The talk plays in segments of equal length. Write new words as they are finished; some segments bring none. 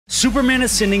Superman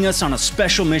is sending us on a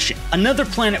special mission. Another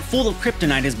planet full of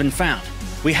kryptonite has been found.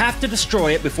 We have to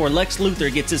destroy it before Lex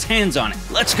Luthor gets his hands on it.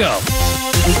 Let's go!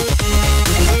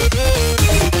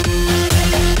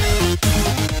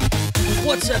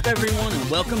 What's up, everyone, and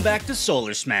welcome back to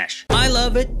Solar Smash. I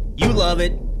love it, you love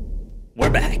it, we're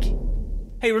back.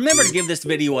 Hey, remember to give this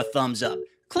video a thumbs up.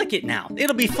 Click it now.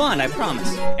 It'll be fun, I promise.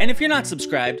 And if you're not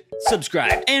subscribed,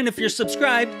 subscribe. And if you're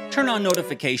subscribed, turn on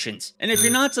notifications. And if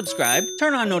you're not subscribed,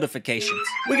 turn on notifications.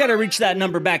 We gotta reach that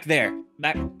number back there.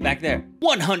 Back there.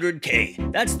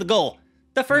 100K. That's the goal.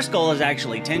 The first goal is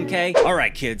actually 10K. All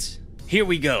right, kids. Here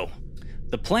we go.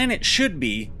 The planet should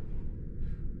be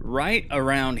right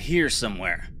around here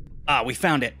somewhere. Ah, we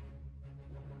found it.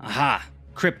 Aha.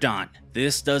 Krypton.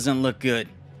 This doesn't look good.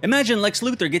 Imagine Lex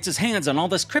Luthor gets his hands on all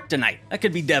this kryptonite. That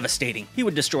could be devastating. He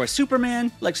would destroy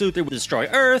Superman, Lex Luthor would destroy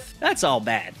Earth. That's all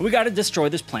bad. We gotta destroy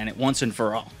this planet once and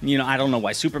for all. You know, I don't know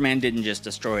why Superman didn't just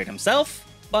destroy it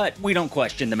himself, but we don't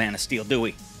question the Man of Steel, do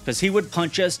we? Because he would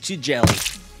punch us to jelly.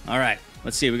 All right,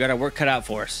 let's see, we got our work cut out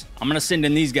for us. I'm gonna send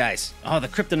in these guys. Oh, the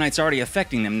kryptonite's already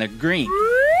affecting them, they're green.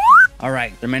 All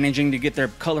right, they're managing to get their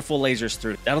colorful lasers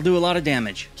through. That'll do a lot of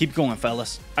damage. Keep going,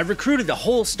 fellas. I recruited the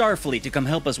whole Starfleet to come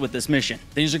help us with this mission.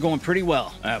 Things are going pretty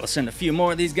well. All right, we'll send a few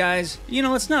more of these guys. You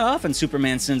know, it's not often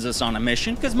Superman sends us on a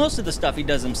mission, because most of the stuff he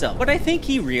does himself. But I think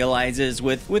he realizes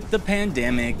with the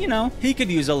pandemic, you know, he could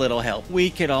use a little help.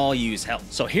 We could all use help.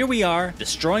 So here we are,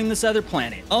 destroying this other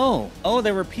planet. Oh,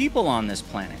 there were people on this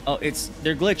planet. Oh,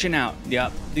 they're glitching out.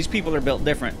 Yep, these people are built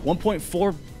different.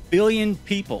 1.4 billion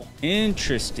people.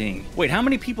 Interesting. Wait, how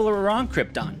many people are on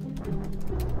Krypton?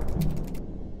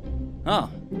 Oh,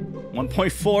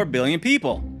 1.4 billion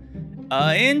people.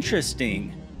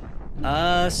 Interesting.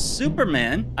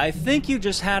 Superman, I think you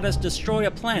just had us destroy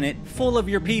a planet full of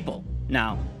your people.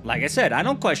 Now, like I said, I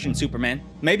don't question Superman.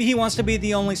 Maybe he wants to be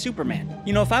the only Superman.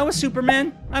 You know, if I was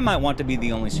Superman, I might want to be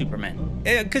the only Superman.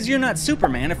 Because you're not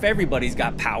Superman if everybody's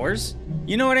got powers.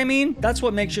 You know what I mean? That's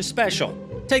what makes you special.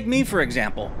 Take me, for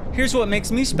example. Here's what makes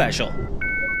me special.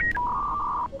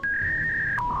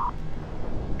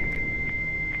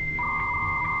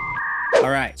 All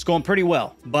right, it's going pretty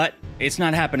well, but it's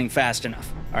not happening fast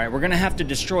enough. All right, we're gonna have to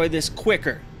destroy this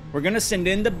quicker. We're gonna send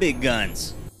in the big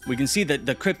guns. We can see the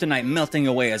kryptonite melting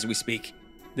away as we speak.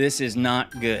 This is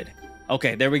not good.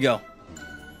 Okay, there we go.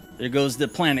 There goes the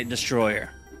planet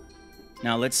destroyer.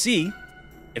 Now let's see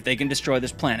if they can destroy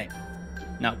this planet.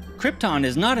 Now, Krypton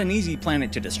is not an easy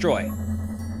planet to destroy.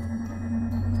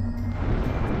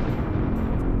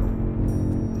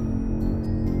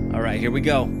 All right, here we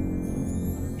go.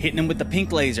 Hitting him with the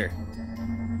pink laser.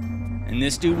 And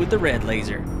this dude with the red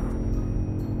laser.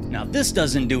 Now, if this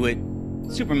doesn't do it,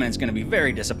 Superman's gonna be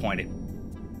very disappointed.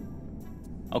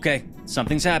 Okay,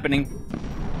 something's happening.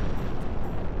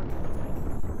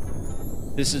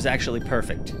 This is actually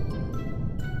perfect.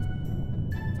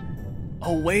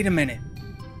 Oh, wait a minute.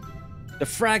 The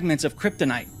fragments of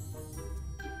kryptonite.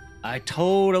 I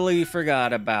totally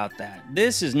forgot about that.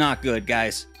 This is not good,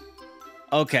 guys.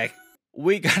 Okay,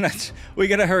 we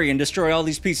gotta hurry and destroy all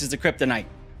these pieces of kryptonite.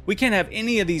 We can't have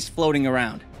any of these floating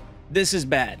around. This is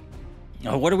bad.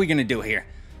 Oh, what are we gonna do here?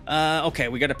 Okay,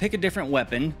 we gotta pick a different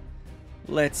weapon.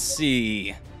 Let's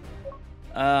see.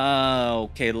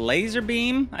 Okay, laser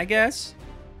beam, I guess.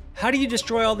 How do you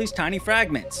destroy all these tiny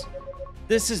fragments?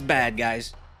 This is bad,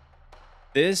 guys.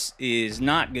 This is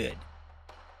not good.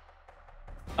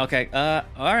 Okay, all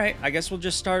right. I guess we'll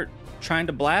just start trying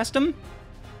to blast them.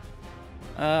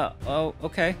 Oh,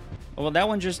 okay. Well, that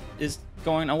one just is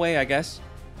going away, I guess.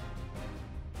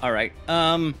 All right.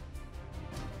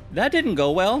 That didn't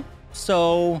go well.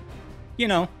 So, you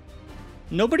know,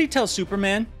 nobody tell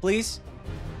Superman, please.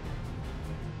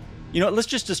 You know what? Let's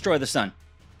just destroy the sun.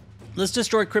 Let's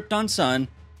destroy Krypton's sun,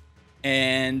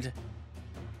 and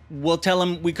we'll tell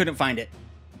him we couldn't find it.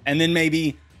 And then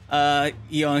maybe,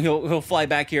 you know, he'll fly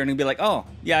back here and he'll be like, oh,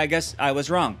 yeah, I guess I was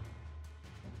wrong.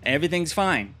 Everything's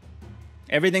fine.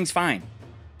 Everything's fine.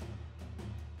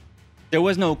 There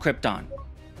was no Krypton.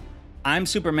 I'm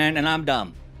Superman and I'm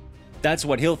dumb. That's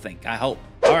what he'll think, I hope.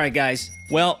 All right, guys.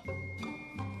 Well,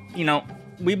 you know,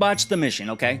 we botched the mission,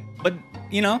 okay? But,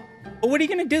 you know, what are you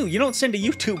gonna do? You don't send a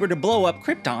YouTuber to blow up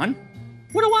Krypton.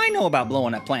 What do I know about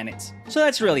blowing up planets? So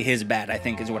that's really his bad, I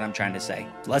think, is what I'm trying to say.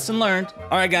 Lesson learned.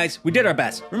 All right, guys, we did our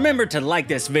best. Remember to like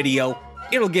this video.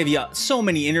 It'll give you so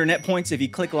many internet points if you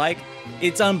click like.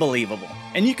 It's unbelievable.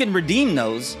 And you can redeem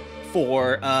those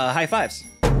for high fives.